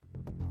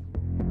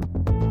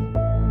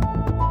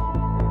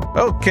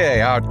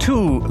Okay, our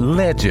two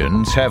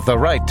legends have the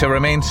right to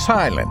remain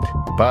silent,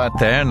 but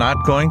they're not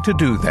going to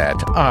do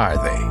that, are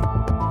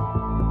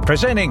they?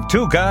 Presenting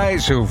two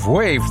guys who've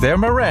waived their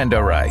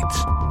Miranda rights.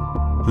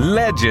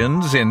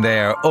 Legends in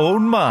their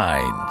own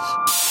minds.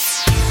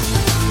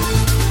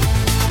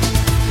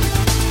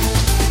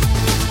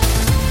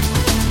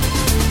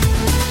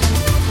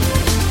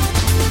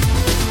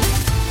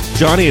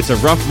 Johnny, it's a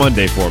rough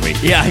Monday for me.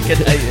 Yeah,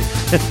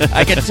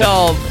 I can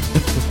tell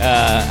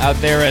out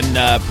there in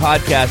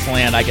podcast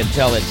land. I can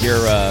tell that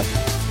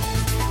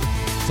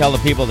tell the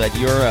people that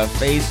your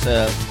face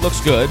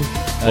looks good.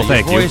 Well,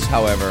 thank you. Your voice,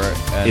 however,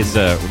 is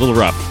a little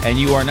rough, and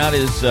you are not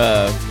as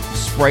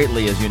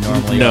sprightly as you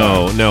normally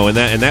are. No, and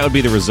that would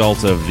be the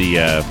result of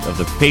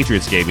the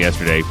Patriots game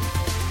yesterday.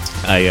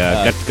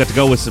 I got to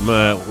go with some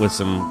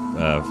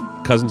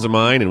cousins of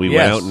mine, and we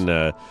went out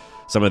and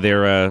some of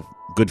their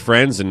good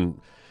friends and.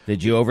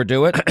 Did you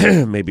overdo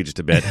it? Maybe just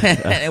a bit.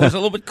 It was a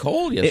little bit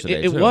cold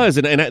yesterday. It was,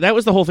 and that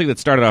was the whole thing that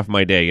started off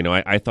my day. You know,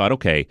 I thought,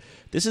 okay,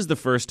 this is the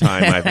first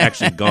time I've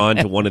actually gone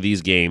to one of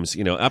these games.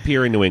 You know, up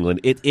here in New England,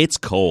 it's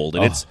cold,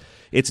 and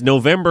it's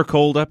November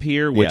cold up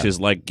here, which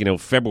is like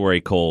February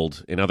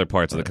cold in other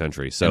parts of the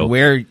country. So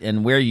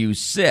and where you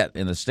sit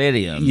in the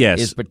stadium yes.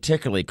 is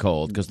particularly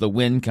cold because the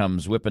wind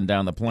comes whipping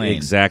down the plane.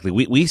 Exactly.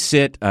 We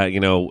sit.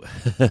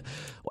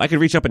 I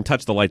could reach up and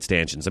touch the light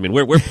stanchions. I mean,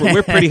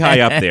 we're pretty high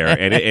up there,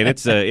 and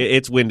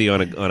it's windy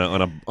on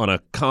a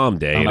calm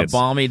day, on a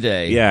balmy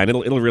day. Yeah, and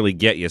it'll really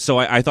get you. So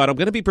I thought I'm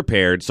going to be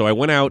prepared. So I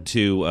went out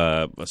to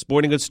a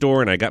sporting goods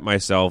store and I got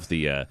myself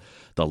the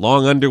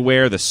long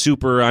underwear, the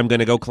super. I'm going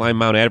to go climb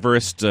Mount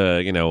Everest.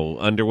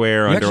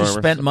 Underwear. You actually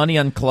spent money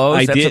on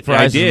clothes. I did,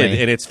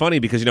 me. And it's funny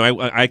because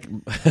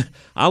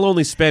I'll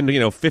only spend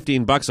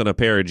 $15 on a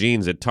pair of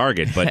jeans at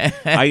Target, but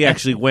I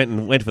actually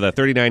went for the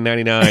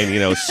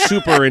 $39.99.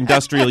 Super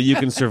industrial. You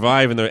can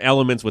survive in the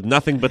elements with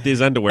nothing but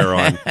these underwear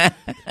on,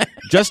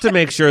 just to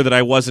make sure that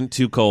I wasn't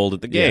too cold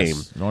at the game.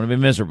 Yes, you don't want to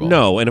be miserable.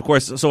 No, and of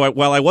course,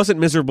 while I wasn't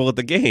miserable at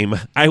the game,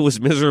 I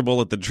was miserable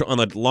on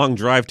the long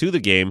drive to the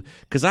game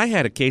because I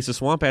had a case of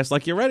swamp ass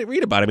like you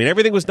read about. I mean,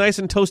 everything was nice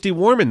and toasty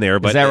warm in there,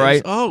 but is that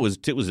right?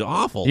 It was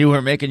awful. You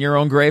were making your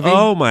own gravy.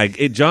 Oh my,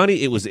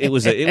 Johnny! It was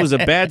a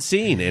bad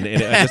scene, and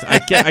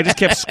I just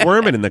kept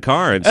squirming in the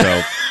car, and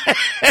so.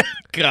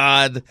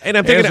 God, and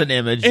I'm thinking, there's an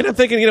image, and I'm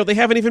thinking, they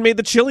haven't even made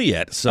the chili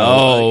yet,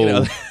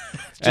 so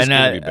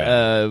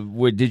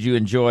did you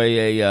enjoy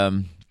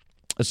a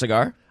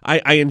cigar?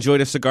 I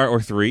enjoyed a cigar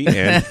or three,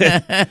 and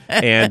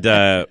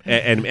so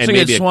maybe you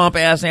had swamp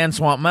ass and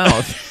swamp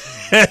mouth.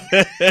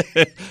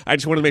 I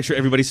just want to make sure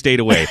everybody stayed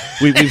away.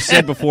 We've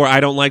said before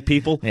I don't like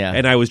people,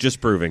 and I was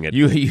just proving it.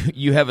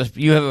 You have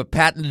a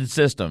patented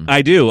system.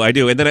 I do,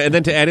 and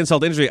then to add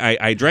insult to injury,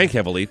 I drank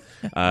heavily.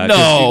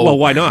 No, well,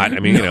 why not? I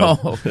mean,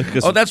 oh,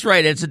 that's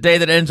right. It's a day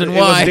that ends in Y. It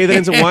was a day that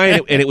ends in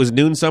Y, and it was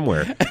noon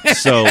somewhere.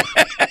 So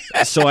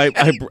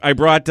I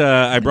brought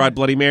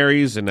Bloody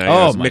Marys, and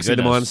I was mixing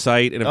them on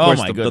site. And of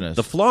course,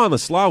 the flaw in the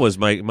slaw was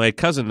my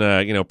cousin,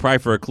 Pry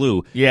for a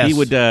Clue. Yes.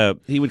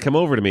 He would come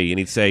over to me and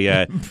he'd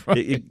say,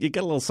 you got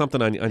a little something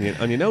on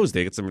your nose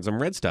there. Get some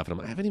red stuff. And I'm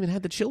like, I haven't even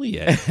had the chili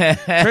yet.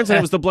 Turns out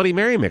it was the Bloody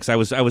Mary mix. I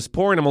was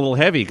pouring them a little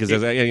heavy because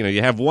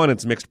you have one,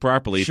 it's mixed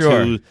properly.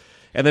 Sure. Two,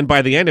 and then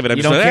by the end of it, I'm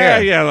you just don't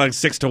like, care. like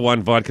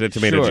 6-1 vodka to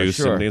tomato juice.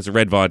 Sure. And it's a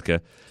red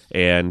vodka.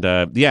 And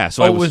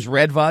so it was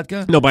red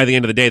vodka? No, by the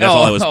end of the day, that's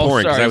all I was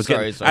pouring because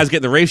sorry. I was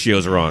getting the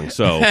ratios wrong.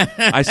 So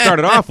I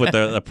started off with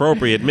the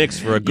appropriate mix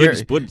for a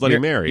good Bloody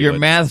Mary. Your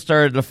math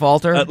started to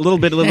falter a little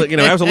bit.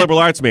 I was a liberal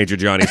arts major,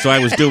 Johnny, so I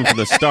was doomed from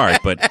the start.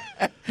 But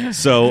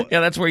so yeah,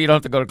 that's where you don't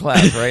have to go to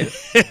class, right?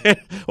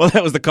 Well,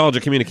 that was the College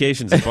of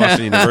Communications at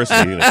Boston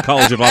University,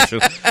 College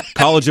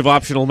of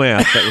Optional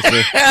Math.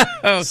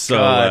 That was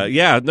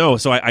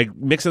So I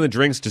mixing the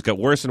drinks just got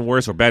worse and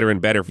worse, or better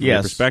and better from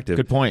your perspective.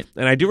 Good point.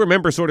 And I do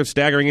remember sort of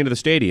staggering into the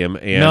stadium,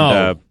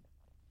 and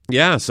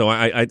so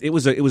it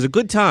was a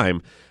good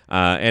time.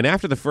 And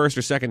after the first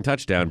or second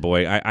touchdown,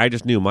 boy, I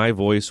just knew my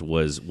voice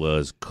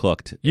was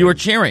cooked. You were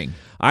cheering.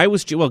 I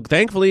was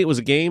thankfully it was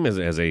a game as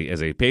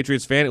a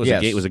Patriots fan.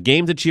 It was a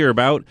game to cheer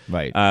about.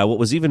 Right. What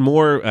was even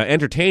more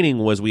entertaining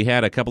was we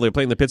had a couple. They were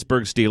playing the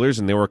Pittsburgh Steelers,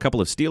 and there were a couple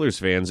of Steelers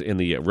fans in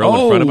the row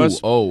in front of us.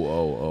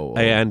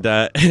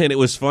 And it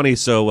was funny.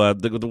 So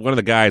one of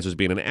the guys was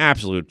being an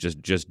absolute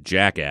just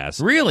jackass.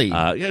 Really?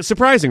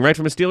 Surprising, right,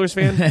 from a Steelers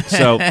fan.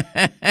 So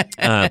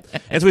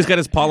and so he's got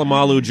his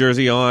Palomalu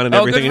jersey on and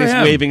everything, and he's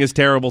waving his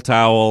terrible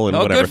towel and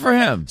whatever. Good for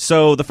him.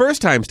 So the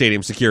first time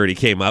stadium security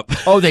came up.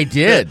 Oh, they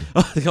did.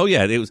 Oh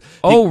yeah. It was.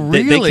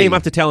 Really? They came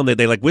up to tell him that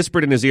they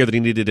whispered in his ear that he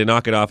needed to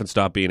knock it off and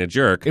stop being a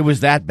jerk. It was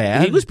that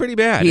bad? He was pretty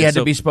bad. He had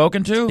to be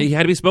spoken to? He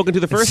had to be spoken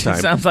to the first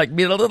time. Sounds like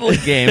being a Little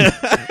League game.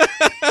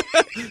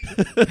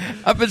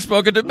 I've been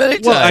spoken to many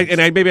times.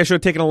 Well, maybe I should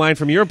have taken a line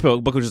from your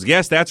book, which is,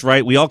 yes, that's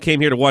right. We all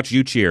came here to watch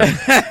you cheer.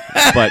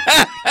 But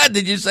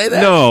did you say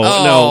that?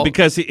 No,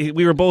 because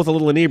we were both a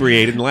little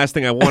inebriated, and the last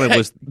thing I wanted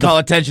was call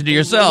attention to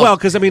yourself. Well,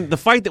 because the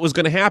fight that was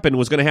going to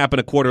happen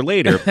a quarter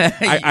later.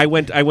 I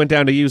went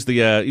down to use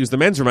the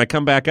men's room. I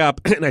come back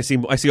up, and I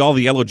see all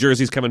the yellow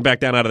jerseys coming back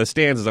down out of the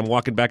stands as I'm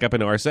walking back up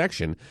into our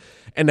section.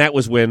 And that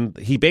was when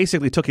he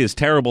basically took his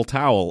terrible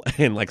towel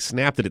and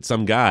snapped it at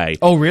some guy.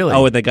 Oh, really?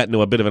 Oh, and they got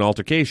into a bit of an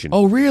altercation.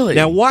 Oh, really?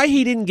 Now, why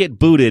he didn't get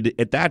booted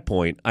at that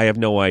point, I have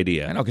no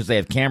idea. I know, because they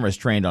have cameras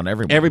trained on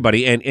everybody.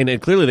 Everybody,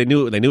 and clearly they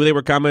knew they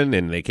were coming,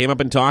 and they came up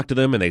and talked to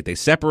them, and they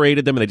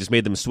separated them, and they just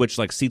made them switch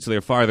seats so they're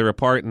farther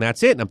apart, and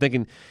that's it. And I'm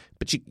thinking,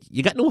 but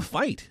you got into a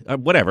fight,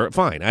 whatever,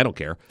 fine, I don't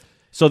care.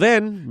 So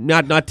then,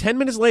 not 10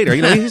 minutes later,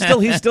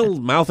 he's still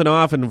mouthing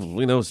off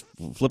and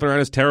flipping around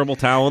his terrible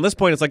towel. And at this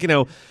point, it's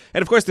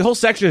and of course the whole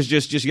section is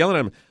just yelling at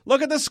him,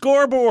 "Look at the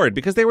scoreboard,"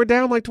 because they were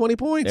down 20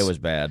 points. It was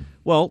bad.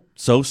 Well,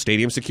 so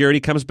stadium security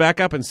comes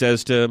back up and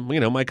says to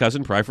my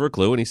cousin, pry for a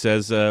clue, and he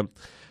says,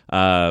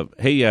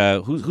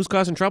 "Hey, who's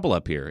causing trouble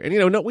up here?" And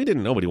no, we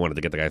didn't. Nobody wanted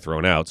to get the guy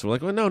thrown out. So we're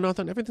like, "Well, no,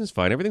 nothing. Everything's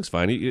fine.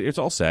 It's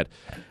all set."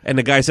 And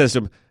the guy says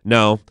to him,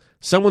 "No,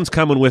 someone's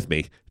coming with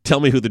me. Tell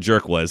me who the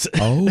jerk was."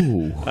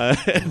 Oh.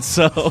 And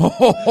so,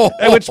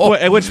 at which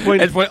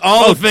point,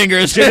 all the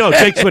fingers.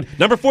 Takes one.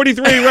 Number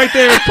 43 right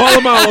there,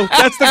 Polamalu.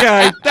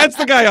 That's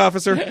the guy,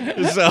 officer.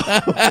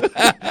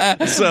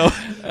 So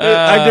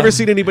I've never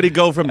seen anybody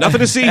go from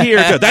nothing to see here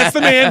to that's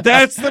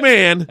the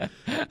man.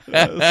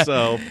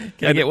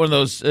 Can I get one of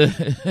those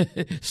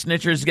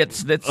snitchers get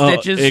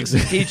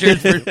stitches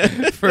teachers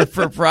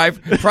for pry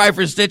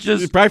for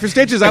stitches? Pry for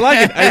stitches. I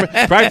like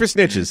it. Pry for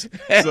snitches.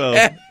 So,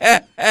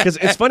 because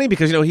it's funny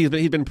because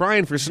he's been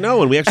prying for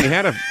snow, and we actually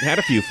had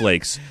a few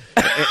flakes,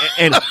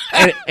 and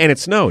it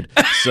snowed.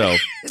 So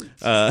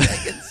I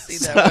can see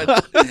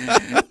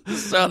that.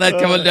 Saw that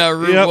coming down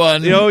Route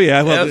 1. Oh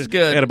yeah, well, that was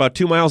good. At about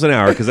 2 miles an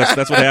hour, because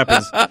that's what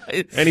happens.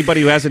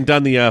 Anybody who hasn't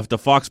done the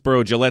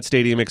Foxborough Gillette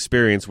Stadium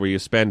experience, where you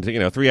spend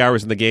 3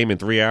 hours in the game and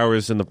 3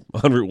 hours in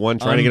on Route 1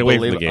 trying to get away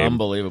from the game,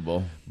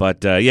 unbelievable.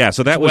 But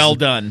so that was well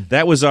done.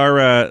 That was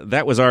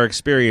our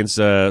experience.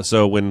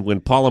 So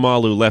when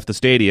Polamalu left the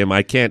stadium,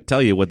 I can't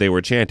tell you what they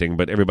were chanting,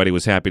 but everybody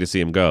was happy to see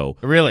him go.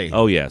 Really?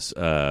 Oh yes.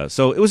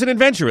 So it was an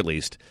adventure at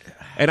least.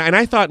 And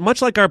I thought,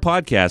 much like our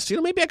podcast,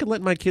 maybe I could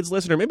let my kids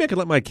listen, or maybe I could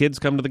let my kids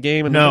come to the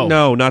game. And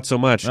no, not so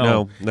much.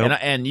 No.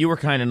 And you were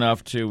kind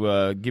enough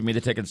to give me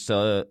the tickets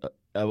a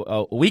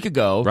week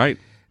ago, right?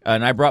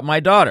 And I brought my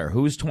daughter,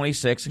 who's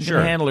 26 and can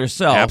handle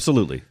herself.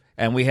 Absolutely.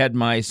 And we had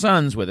my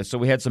sons with us, so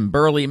we had some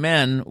burly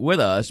men with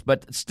us,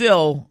 but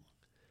still,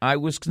 I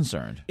was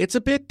concerned. It's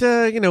a bit,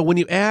 when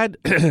you add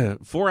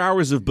 4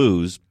 hours of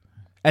booze.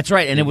 That's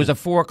right, and it was a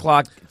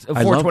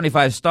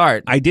 4:25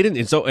 start. I didn't,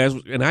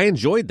 and I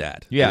enjoyed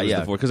that.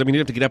 Yeah. Because you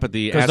have to get up at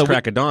the ass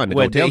crack of dawn to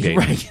go tailgate.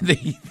 Right.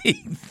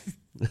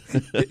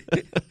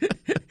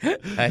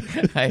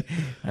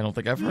 I don't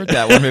think I've heard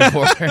that one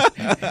before.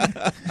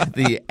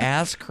 The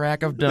ass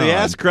crack of dawn. The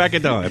ass crack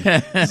of dawn.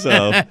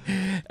 So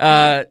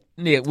I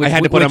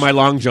had to put on my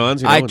long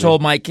johns. I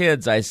told my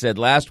kids. I said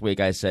last week.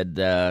 I said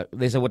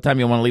they said, "What time do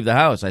you want to leave the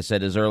house?" I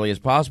said, "As early as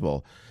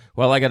possible."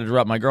 Well, I got to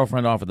drop my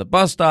girlfriend off at the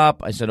bus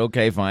stop. I said,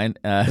 okay, fine.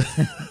 At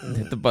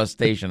the bus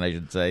station, I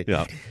should say.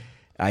 Yeah.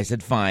 I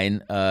said,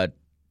 fine. 10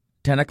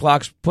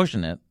 o'clock's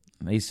pushing it.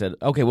 And he said,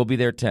 okay, we'll be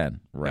there at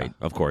 10. Right.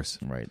 Yeah, of course.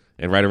 Right.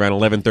 And right around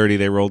 11:30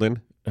 they rolled in?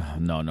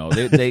 No.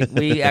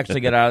 We actually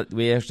got out.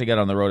 We actually got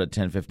on the road at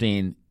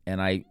 10:15,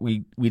 and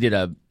we did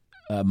a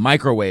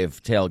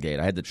microwave tailgate.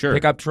 I had the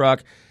pickup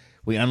truck.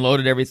 We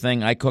unloaded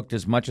everything. I cooked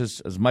as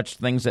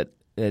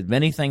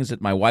many things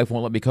that my wife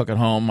won't let me cook at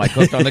home. I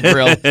cooked on the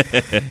grill,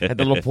 had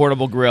the little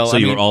portable grill. So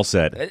you were all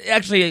set.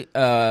 Actually,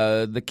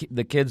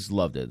 the kids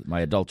loved it.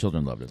 My adult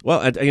children loved it.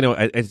 Well,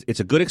 it's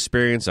a good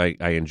experience. I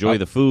enjoy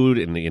the food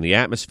and the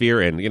atmosphere,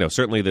 and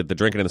certainly the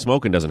drinking and the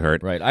smoking doesn't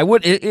hurt. Right. I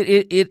would.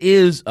 It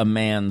is a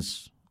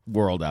man's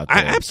world out there.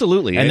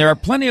 Absolutely. And there are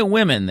plenty of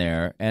women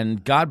there,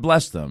 and God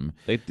bless them.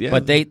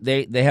 But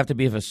they have to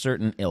be of a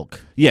certain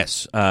ilk.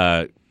 Yes.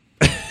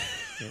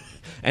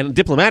 And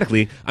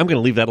diplomatically, I'm going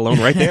to leave that alone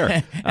right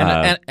there.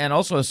 and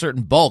also a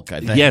certain bulk,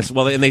 I think. Yes,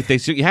 well, and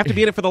you have to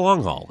be in it for the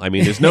long haul. I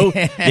mean, you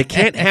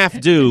can't half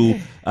do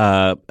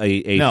an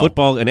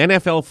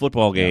NFL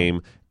football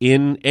game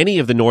in any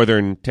of the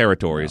northern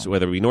territories,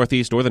 whether it be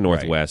Northeast or the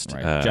Northwest.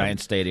 Right. Giant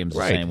stadiums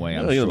the same way,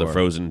 I'm sure. The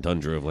frozen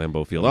tundra of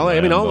Lambeau Field. All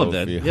of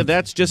that. Yeah,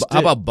 that's just... How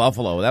about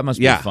Buffalo? That must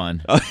be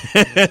fun.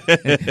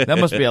 That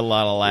must be a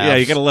lot of laughs. Yeah,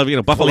 you got to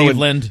love, Buffalo.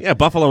 Cleveland.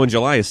 Buffalo in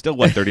July is still,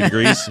 30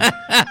 degrees?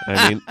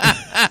 I mean...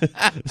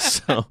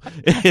 So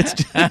it's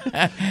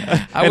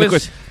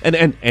just,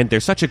 and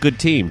they're such a good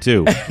team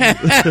too.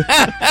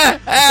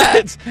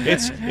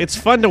 It's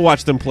fun to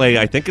watch them play.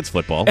 I think it's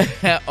football.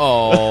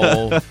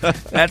 Oh,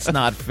 that's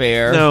not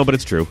fair. No, but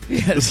it's true.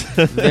 Yes,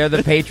 they're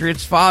the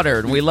Patriots' fodder,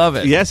 and we love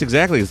it. Yes,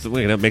 exactly.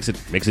 It makes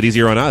it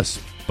easier on us.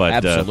 But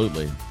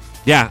absolutely.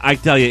 I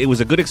tell you, it was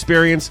a good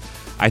experience.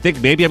 I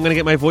think maybe I'm going to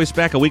get my voice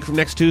back a week from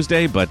next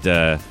Tuesday, but.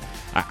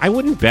 I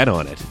wouldn't bet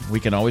on it. We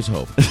can always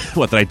hope.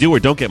 What, that I do or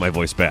don't get my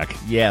voice back?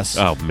 Yes.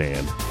 Oh,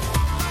 man.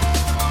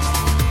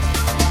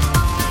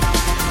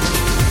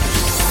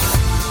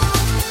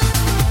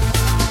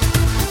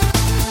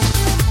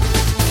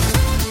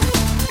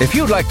 If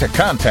you'd like to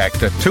contact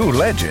the two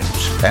legends,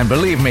 and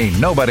believe me,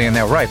 nobody in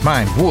their right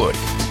mind would,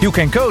 you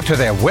can go to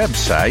their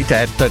website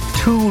at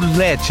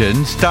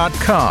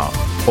thetwolegends.com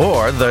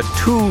or the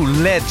Two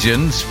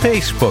Legends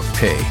Facebook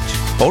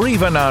page, or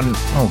even on,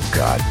 oh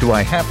God, do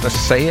I have to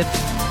say it?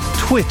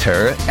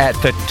 Twitter at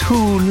the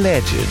Two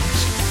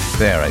Legends.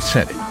 There, I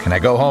said it. Can I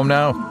go home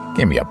now?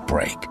 Give me a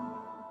break.